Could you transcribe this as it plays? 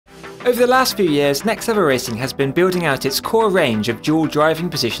Over the last few years, Next Level Racing has been building out its core range of dual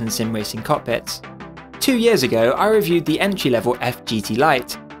driving position sim racing cockpits. 2 years ago, I reviewed the entry-level FGT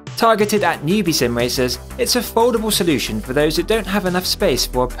Lite. Targeted at newbie sim racers, it's a foldable solution for those that don't have enough space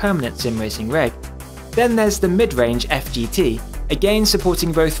for a permanent sim racing rig. Then there's the mid-range FGT, again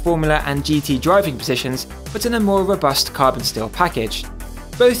supporting both Formula and GT driving positions, but in a more robust carbon steel package.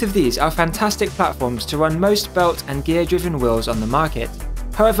 Both of these are fantastic platforms to run most belt and gear-driven wheels on the market.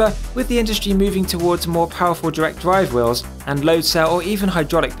 However, with the industry moving towards more powerful direct drive wheels and load cell or even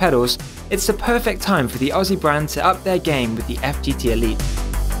hydraulic pedals, it's the perfect time for the Aussie brand to up their game with the FGT Elite.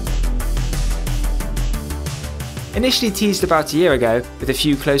 Initially teased about a year ago with a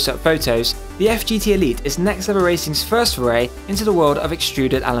few close-up photos, the FGT Elite is Next Level Racing's first foray into the world of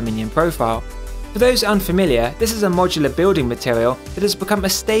extruded aluminium profile. For those unfamiliar, this is a modular building material that has become a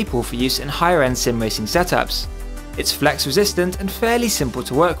staple for use in higher-end sim racing setups. It's flex-resistant and fairly simple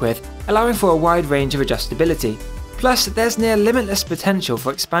to work with, allowing for a wide range of adjustability. Plus, there's near limitless potential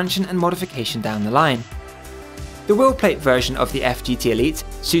for expansion and modification down the line. The wheel plate version of the FGT Elite,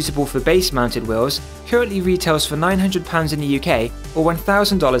 suitable for base-mounted wheels, currently retails for £900 in the UK or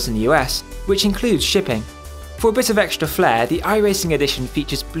 $1,000 in the US, which includes shipping. For a bit of extra flair, the iRacing edition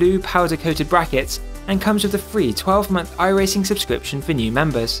features blue powder-coated brackets and comes with a free 12-month iRacing subscription for new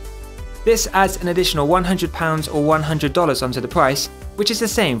members. This adds an additional £100 or $100 onto the price, which is the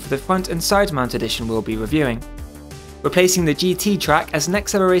same for the front and side mount edition we'll be reviewing. Replacing the GTTrack as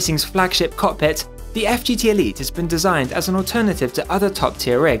Next Level Racing's flagship cockpit, the FGT Elite has been designed as an alternative to other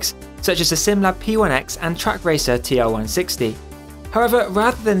top-tier rigs, such as the SimLab P1X and Track Racer TR160. However,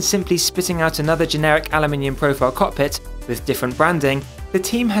 rather than simply spitting out another generic aluminium profile cockpit with different branding, the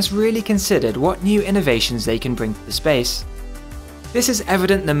team has really considered what new innovations they can bring to the space. This is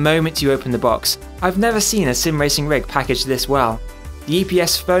evident the moment you open the box. I've never seen a sim racing rig packaged this well. The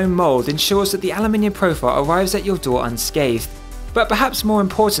EPS foam mould ensures that the aluminium profile arrives at your door unscathed. But perhaps more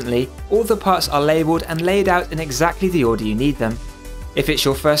importantly, all the parts are labelled and laid out in exactly the order you need them. If it's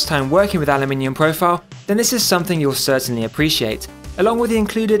your first time working with aluminium profile, then this is something you'll certainly appreciate, along with the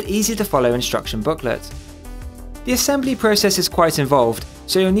included easy to follow instruction booklet. The assembly process is quite involved,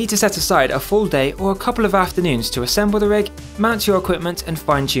 so you'll need to set aside a full day or a couple of afternoons to assemble the rig, mount your equipment and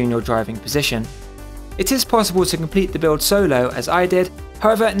fine-tune your driving position. It is possible to complete the build solo, as I did.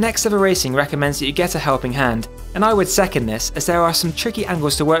 However, Next Level Racing recommends that you get a helping hand, and I would second this as there are some tricky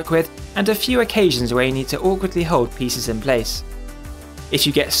angles to work with and a few occasions where you need to awkwardly hold pieces in place. If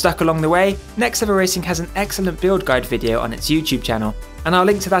you get stuck along the way, Next Level Racing has an excellent build guide video on its YouTube channel, and I'll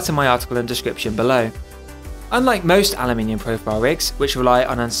link to that in my article and description below. Unlike most aluminium profile rigs, which rely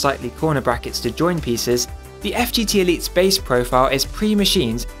on unsightly corner brackets to join pieces, the FGT Elite's base profile is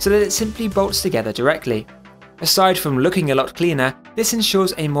pre-machined so that it simply bolts together directly. Aside from looking a lot cleaner, this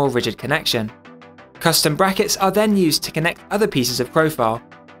ensures a more rigid connection. Custom brackets are then used to connect other pieces of profile.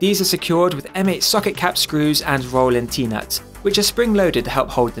 These are secured with M8 socket cap screws and roll-in T-nuts, which are spring-loaded to help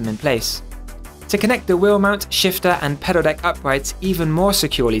hold them in place. To connect the wheel mount, shifter and pedal deck uprights even more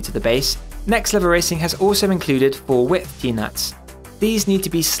securely to the base, Next Level Racing has also included 4-width T-nuts. These need to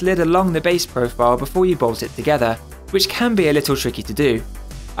be slid along the base profile before you bolt it together, which can be a little tricky to do.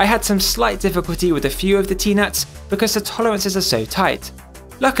 I had some slight difficulty with a few of the T-nuts because the tolerances are so tight.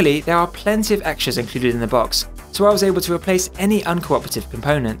 Luckily, there are plenty of extras included in the box, so I was able to replace any uncooperative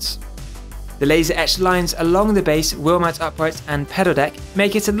components. The laser etched lines along the base, wheel mount uprights and pedal deck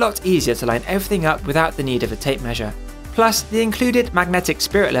make it a lot easier to line everything up without the need of a tape measure. Plus, the included magnetic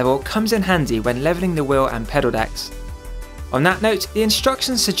spirit level comes in handy when leveling the wheel and pedal decks. On that note, the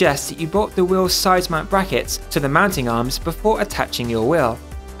instructions suggest that you bolt the wheel's side mount brackets to the mounting arms before attaching your wheel.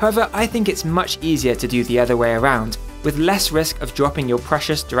 However, I think it's much easier to do the other way around, with less risk of dropping your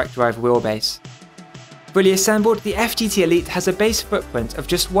precious direct drive wheelbase. Fully assembled, the FGT Elite has a base footprint of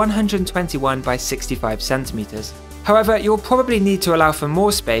just 121 by 65 cm. However, you'll probably need to allow for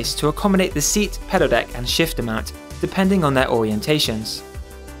more space to accommodate the seat, pedal deck and shifter mount, depending on their orientations.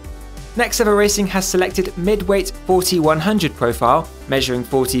 Next Level Racing has selected mid-weight 40-100 profile, measuring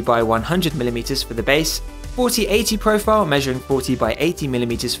 40 by 100mm for the base, 40-80 profile, measuring 40 by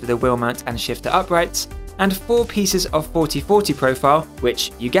 80mm for the wheel mount and shifter uprights, and 4 pieces of 40-40 profile,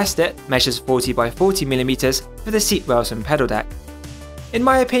 which, you guessed it, measures 40 by 40mm for the seat rails and pedal deck. In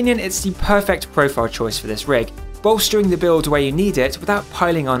my opinion, it's the perfect profile choice for this rig, bolstering the build where you need it without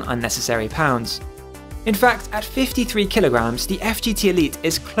piling on unnecessary pounds. In fact, at 53 kg, the FGT Elite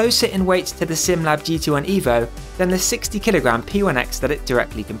is closer in weight to the SimLab GT1 Evo than the 60 kg P1X that it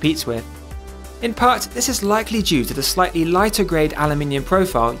directly competes with. In part, this is likely due to the slightly lighter grade aluminium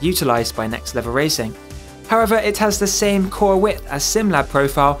profile utilised by Next Level Racing. However, it has the same core width as SimLab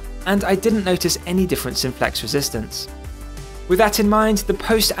profile, and I didn't notice any difference in flex resistance. With that in mind, the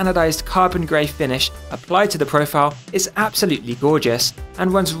post-anodized carbon grey finish applied to the profile is absolutely gorgeous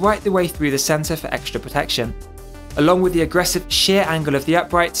and runs right the way through the centre for extra protection. Along with the aggressive shear angle of the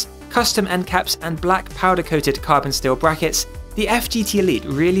uprights, custom end caps and black powder-coated carbon steel brackets, the FGT Elite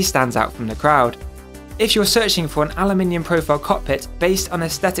really stands out from the crowd. If you're searching for an aluminium profile cockpit based on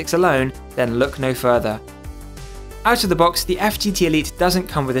aesthetics alone, then look no further. Out of the box, the FGT Elite doesn't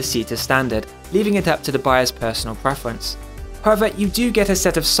come with a seat as standard, leaving it up to the buyer's personal preference. However, you do get a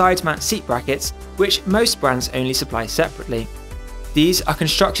set of side mount seat brackets, which most brands only supply separately. These are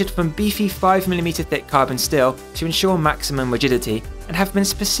constructed from beefy 5mm thick carbon steel to ensure maximum rigidity, and have been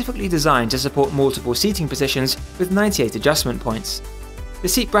specifically designed to support multiple seating positions with 98 adjustment points. The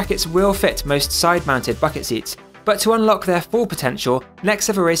seat brackets will fit most side-mounted bucket seats, but to unlock their full potential, Next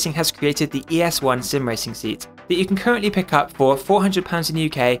Level Racing has created the ES1 sim racing seat that you can currently pick up for £400 in the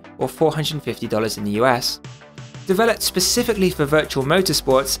UK or $450 in the US. Developed specifically for virtual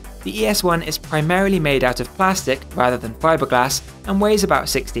motorsports, the ES1 is primarily made out of plastic rather than fiberglass and weighs about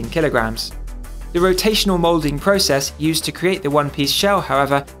 16 kilograms. The rotational moulding process used to create the one-piece shell,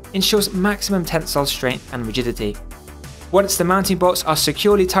 however, ensures maximum tensile strength and rigidity. Once the mounting bolts are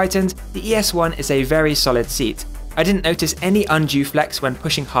securely tightened, the ES1 is a very solid seat. I didn't notice any undue flex when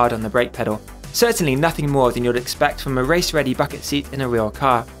pushing hard on the brake pedal, certainly nothing more than you'd expect from a race-ready bucket seat in a real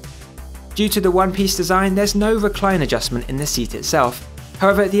car. Due to the one-piece design, there's no recline adjustment in the seat itself.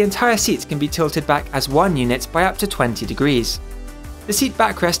 However, the entire seat can be tilted back as one unit by up to 20 degrees. The seat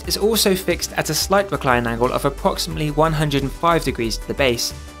backrest is also fixed at a slight recline angle of approximately 105 degrees to the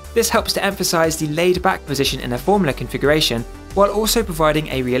base. This helps to emphasize the laid-back position in a Formula configuration, while also providing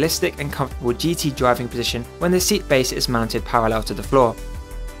a realistic and comfortable GT driving position when the seat base is mounted parallel to the floor.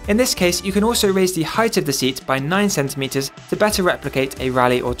 In this case, you can also raise the height of the seat by 9 cm to better replicate a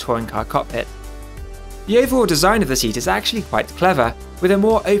rally or touring car cockpit. The overall design of the seat is actually quite clever, with a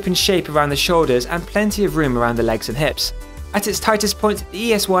more open shape around the shoulders and plenty of room around the legs and hips. At its tightest point,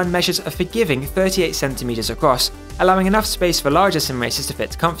 the ES1 measures a forgiving 38 cm across, allowing enough space for larger sim races to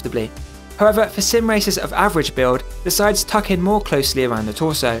fit comfortably. However, for sim races of average build, the sides tuck in more closely around the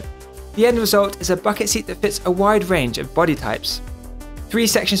torso. The end result is a bucket seat that fits a wide range of body types. 3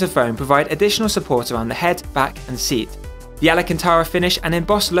 sections of foam provide additional support around the head, back and seat. The Alcantara finish and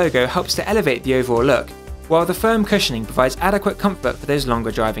embossed logo helps to elevate the overall look, while the firm cushioning provides adequate comfort for those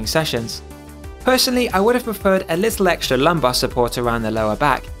longer driving sessions. Personally, I would have preferred a little extra lumbar support around the lower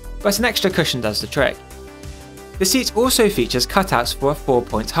back, but an extra cushion does the trick. The seat also features cutouts for a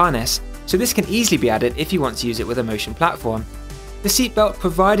 4-point harness, so this can easily be added if you want to use it with a motion platform. The seatbelt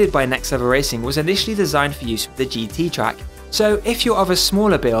provided by Next Level Racing was initially designed for use with the GTTrack, so if you're of a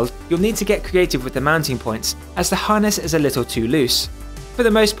smaller build, you'll need to get creative with the mounting points, as the harness is a little too loose. For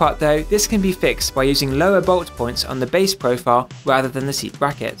the most part though, this can be fixed by using lower bolt points on the base profile rather than the seat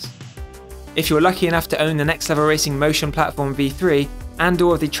brackets. If you're lucky enough to own the Next Level Racing Motion Platform V3 and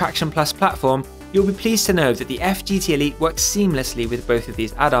or the Traction Plus platform, you'll be pleased to know that the FGT Elite works seamlessly with both of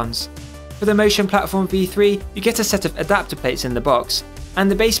these add-ons. For the Motion Platform V3, you get a set of adapter plates in the box, and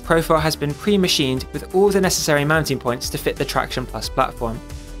the base profile has been pre-machined with all the necessary mounting points to fit the Traction Plus platform.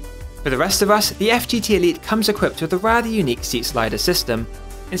 For the rest of us, the FGT Elite comes equipped with a rather unique seat slider system.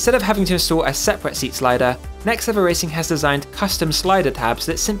 Instead of having to install a separate seat slider, Next Level Racing has designed custom slider tabs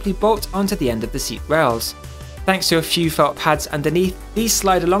that simply bolt onto the end of the seat rails. Thanks to a few felt pads underneath, these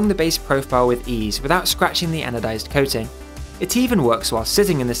slide along the base profile with ease without scratching the anodized coating. It even works while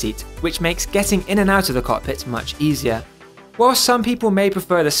sitting in the seat, which makes getting in and out of the cockpit much easier. While some people may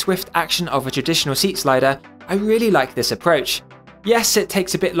prefer the swift action of a traditional seat slider, I really like this approach. Yes, it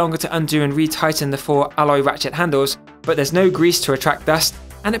takes a bit longer to undo and retighten the 4 alloy ratchet handles, but there's no grease to attract dust,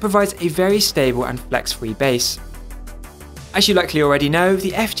 and it provides a very stable and flex-free base. As you likely already know,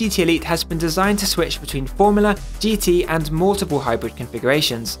 the FGT Elite has been designed to switch between Formula, GT and multiple hybrid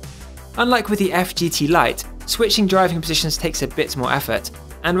configurations. Unlike with the FGT Lite, switching driving positions takes a bit more effort,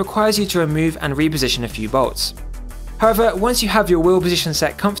 and requires you to remove and reposition a few bolts. However, once you have your wheel position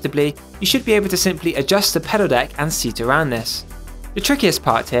set comfortably, you should be able to simply adjust the pedal deck and seat around this. The trickiest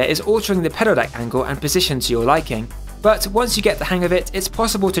part here is altering the pedal deck angle and position to your liking, but once you get the hang of it, it's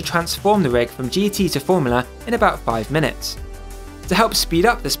possible to transform the rig from GT to Formula in about 5 minutes. To help speed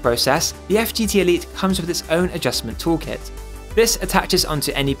up this process, the FGT Elite comes with its own adjustment toolkit. This attaches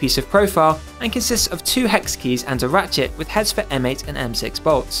onto any piece of profile and consists of 2 hex keys and a ratchet with heads for M8 and M6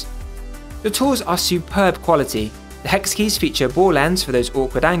 bolts. The tools are superb quality. The hex keys feature ball ends for those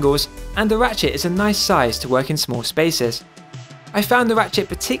awkward angles, and the ratchet is a nice size to work in small spaces. I found the ratchet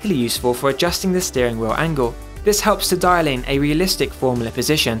particularly useful for adjusting the steering wheel angle. This helps to dial in a realistic formula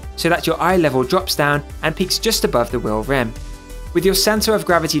position so that your eye level drops down and peaks just above the wheel rim. With your centre of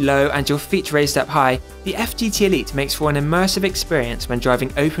gravity low and your feet raised up high, the FGT Elite makes for an immersive experience when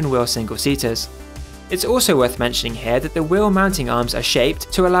driving open-wheel single-seaters. It's also worth mentioning here that the wheel mounting arms are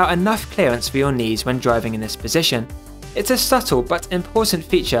shaped to allow enough clearance for your knees when driving in this position. It's a subtle but important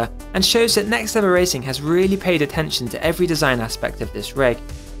feature and shows that Next Level Racing has really paid attention to every design aspect of this rig.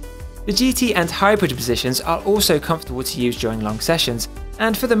 The GT and hybrid positions are also comfortable to use during long sessions,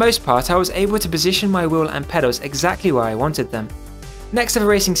 and for the most part I was able to position my wheel and pedals exactly where I wanted them. Next Level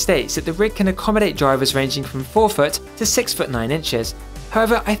Racing states that the rig can accommodate drivers ranging from 4 foot to 6 foot 9 inches.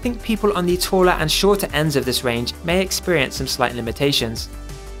 However, I think people on the taller and shorter ends of this range may experience some slight limitations.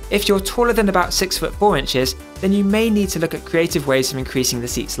 If you're taller than about 6 foot 4 inches, then you may need to look at creative ways of increasing the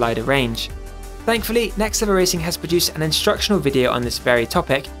seat slider range. Thankfully, Next Level Racing has produced an instructional video on this very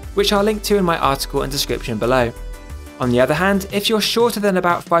topic, which I'll link to in my article and description below. On the other hand, if you're shorter than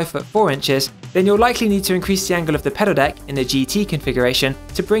about 5 foot 4 inches, then you'll likely need to increase the angle of the pedal deck in the GT configuration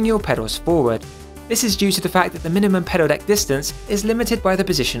to bring your pedals forward. This is due to the fact that the minimum pedal deck distance is limited by the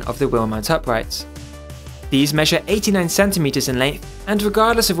position of the wheel mount uprights. These measure 89 cm in length, and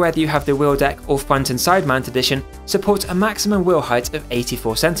regardless of whether you have the wheel deck or front and side mount edition, support a maximum wheel height of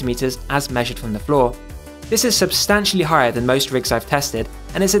 84 cm as measured from the floor. This is substantially higher than most rigs I've tested,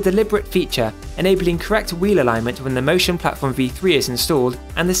 and is a deliberate feature, enabling correct wheel alignment when the Motion Platform V3 is installed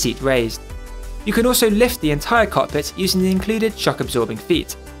and the seat raised. You can also lift the entire cockpit using the included shock-absorbing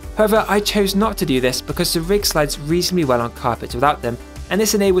feet. However, I chose not to do this because the rig slides reasonably well on carpet without them, and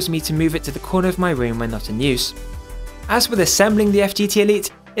this enables me to move it to the corner of my room when not in use. As with assembling the FGT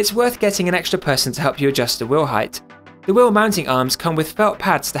Elite, it's worth getting an extra person to help you adjust the wheel height. The wheel mounting arms come with felt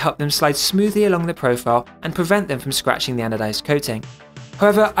pads to help them slide smoothly along the profile and prevent them from scratching the anodized coating.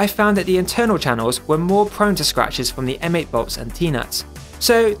 However, I found that the internal channels were more prone to scratches from the M8 bolts and T-nuts.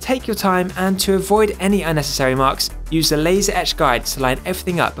 So take your time, and to avoid any unnecessary marks, use the laser etch guides to line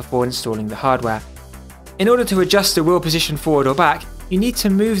everything up before installing the hardware. In order to adjust the wheel position forward or back, you need to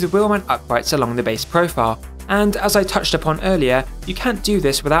move the wheel mount uprights along the base profile, and as I touched upon earlier, you can't do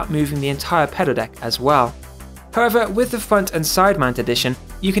this without moving the entire pedal deck as well. However, with the front and side mount edition,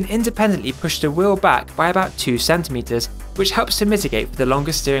 you can independently push the wheel back by about 2 cm, which helps to mitigate for the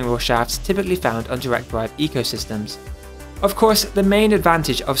longer steering wheel shafts typically found on direct drive ecosystems. Of course, the main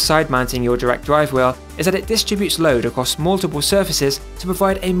advantage of side mounting your direct drive wheel is that it distributes load across multiple surfaces to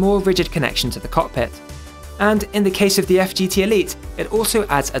provide a more rigid connection to the cockpit. And in the case of the FGT Elite, it also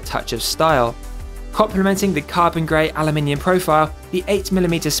adds a touch of style. Complementing the carbon grey aluminium profile, the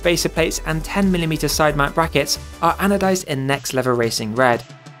 8mm spacer plates and 10mm side mount brackets are anodized in Next Level Racing red.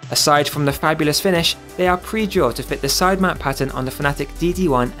 Aside from the fabulous finish, they are pre-drilled to fit the side mount pattern on the Fanatec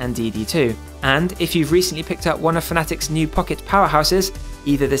DD1 and DD2. And if you've recently picked up one of Fanatec's new pocket powerhouses,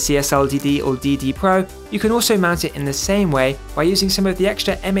 either the CSL DD or DD Pro, you can also mount it in the same way by using some of the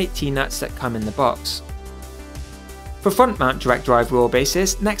extra M8T nuts that come in the box. For front mount direct drive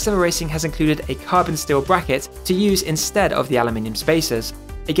wheelbases, Next Level Racing has included a carbon steel bracket to use instead of the aluminium spacers.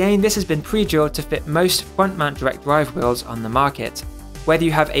 Again, this has been pre-drilled to fit most front mount direct drive wheels on the market. Whether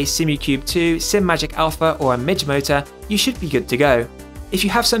you have a SimuCube 2, SimMagic Alpha or a Midge motor, you should be good to go. If you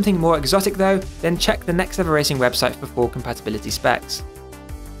have something more exotic though, then check the Next Level Racing website for full compatibility specs.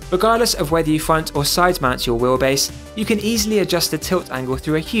 Regardless of whether you front or side mount your wheelbase, you can easily adjust the tilt angle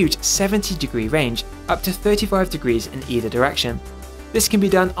through a huge 70-degree range, up to 35 degrees in either direction. This can be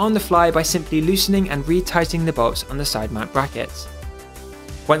done on the fly by simply loosening and retightening the bolts on the side mount brackets.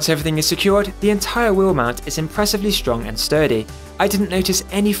 Once everything is secured, the entire wheel mount is impressively strong and sturdy. I didn't notice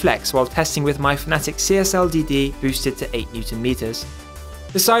any flex while testing with my Fanatec CSL DD boosted to 8 Nm.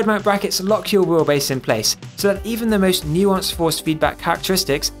 The side mount brackets lock your wheelbase in place, so that even the most nuanced force feedback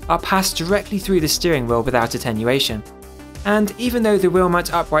characteristics are passed directly through the steering wheel without attenuation. And even though the wheel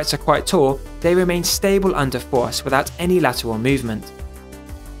mount uprights are quite tall, they remain stable under force without any lateral movement.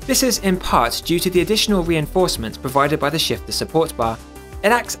 This is in part due to the additional reinforcement provided by the shifter support bar.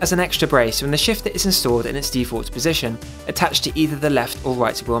 It acts as an extra brace when the shifter is installed in its default position, attached to either the left or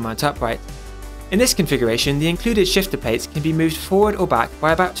right wheel mount upright. In this configuration, the included shifter plates can be moved forward or back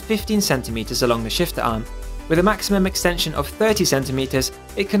by about 15 cm along the shifter arm. With a maximum extension of 30 cm,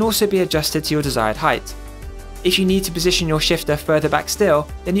 it can also be adjusted to your desired height. If you need to position your shifter further back still,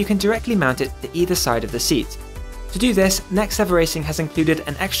 then you can directly mount it to either side of the seat. To do this, Next Level Racing has included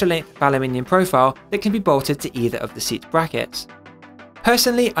an extra length of aluminium profile that can be bolted to either of the seat brackets.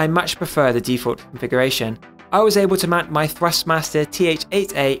 Personally, I much prefer the default configuration. I was able to mount my Thrustmaster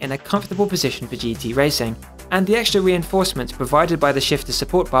TH8A in a comfortable position for GT racing, and the extra reinforcement provided by the shifter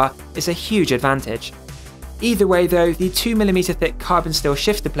support bar is a huge advantage. Either way though, the 2mm thick carbon steel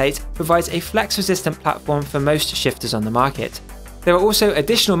shifter plate provides a flex-resistant platform for most shifters on the market. There are also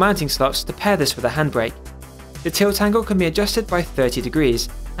additional mounting slots to pair this with a handbrake. The tilt angle can be adjusted by 30 degrees,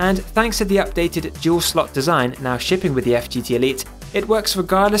 and thanks to the updated dual slot design now shipping with the FGT Elite, it works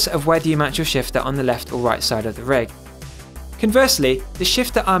regardless of whether you mount your shifter on the left or right side of the rig. Conversely, the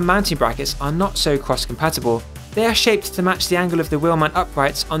shifter arm mounting brackets are not so cross-compatible. They are shaped to match the angle of the wheel mount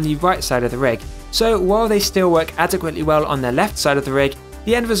uprights on the right side of the rig, so while they still work adequately well on the left side of the rig,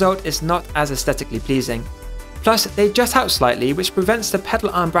 the end result is not as aesthetically pleasing. Plus, they jut out slightly, which prevents the pedal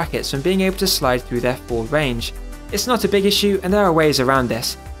arm brackets from being able to slide through their full range. It's not a big issue and there are ways around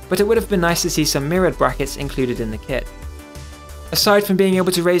this, but it would have been nice to see some mirrored brackets included in the kit. Aside from being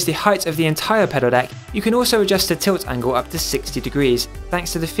able to raise the height of the entire pedal deck, you can also adjust the tilt angle up to 60 degrees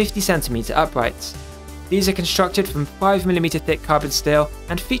thanks to the 50cm uprights. These are constructed from 5mm thick carbon steel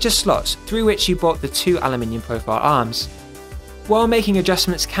and feature slots through which you bolt the two aluminium profile arms. While making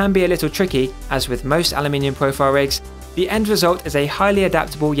adjustments can be a little tricky, as with most aluminium profile rigs, the end result is a highly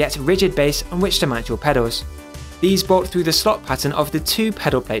adaptable yet rigid base on which to mount your pedals. These bolt through the slot pattern of the two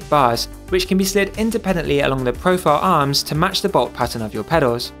pedal plate bars, which can be slid independently along the profile arms to match the bolt pattern of your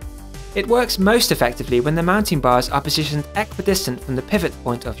pedals. It works most effectively when the mounting bars are positioned equidistant from the pivot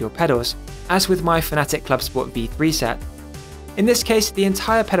point of your pedals, as with my Fanatec Club Sport V3 set. In this case, the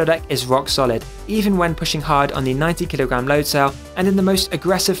entire pedal deck is rock solid, even when pushing hard on the 90kg load cell and in the most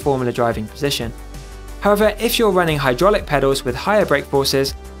aggressive formula driving position. However, if you're running hydraulic pedals with higher brake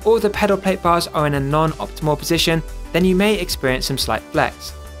forces, or the pedal plate bars are in a non-optimal position, then you may experience some slight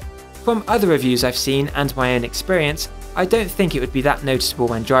flex. From other reviews I've seen and my own experience, I don't think it would be that noticeable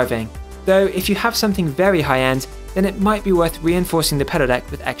when driving, though if you have something very high-end, then it might be worth reinforcing the pedal deck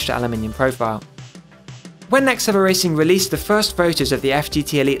with extra aluminium profile. When Next Level Racing released the first photos of the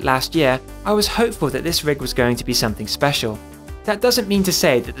FGT Elite last year, I was hopeful that this rig was going to be something special. That doesn't mean to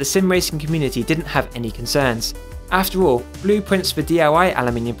say that the sim racing community didn't have any concerns. After all, blueprints for DIY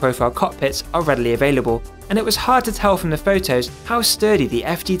aluminium profile cockpits are readily available, and it was hard to tell from the photos how sturdy the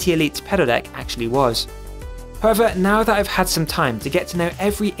FGT Elite's pedal deck actually was. However, now that I've had some time to get to know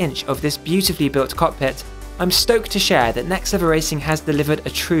every inch of this beautifully built cockpit, I'm stoked to share that Next Level Racing has delivered a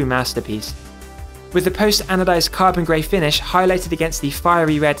true masterpiece. With the post-anodized carbon grey finish highlighted against the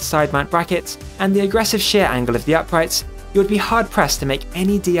fiery red side mount brackets and the aggressive shear angle of the uprights, you would be hard pressed to make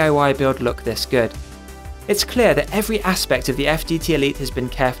any DIY build look this good. It's clear that every aspect of the FGT Elite has been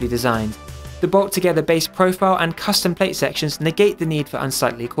carefully designed. The bolt together base profile and custom plate sections negate the need for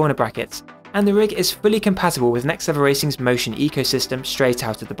unsightly corner brackets, and the rig is fully compatible with Next Level Racing's motion ecosystem straight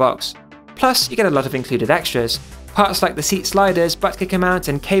out of the box. Plus, you get a lot of included extras. Parts like the seat sliders, butt kicker mount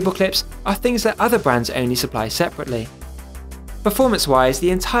and cable clips are things that other brands only supply separately. Performance-wise,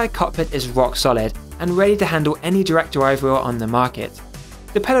 the entire cockpit is rock solid and ready to handle any direct drive wheel on the market.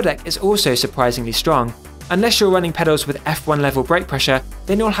 The pedal deck is also surprisingly strong. Unless you're running pedals with F1 level brake pressure,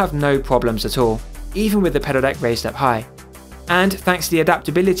 then you'll have no problems at all, even with the pedal deck raised up high. And thanks to the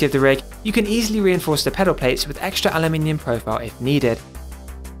adaptability of the rig, you can easily reinforce the pedal plates with extra aluminium profile if needed.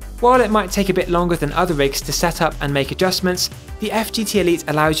 While it might take a bit longer than other rigs to set up and make adjustments, the FGT Elite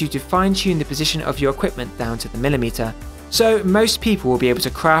allows you to fine-tune the position of your equipment down to the millimeter, so most people will be able to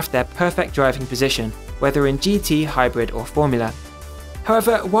craft their perfect driving position, whether in GT, hybrid or Formula.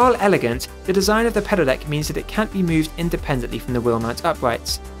 However, while elegant, the design of the pedal deck means that it can't be moved independently from the wheel mount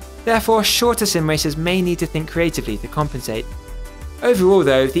uprights. Therefore, shorter sim racers may need to think creatively to compensate. Overall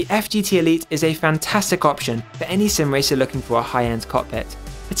though, the FGT Elite is a fantastic option for any sim racer looking for a high-end cockpit,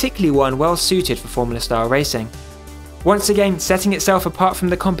 particularly one well suited for Formula-style racing. Once again, setting itself apart from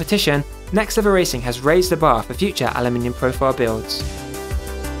the competition, Next Level Racing has raised the bar for future aluminium profile builds.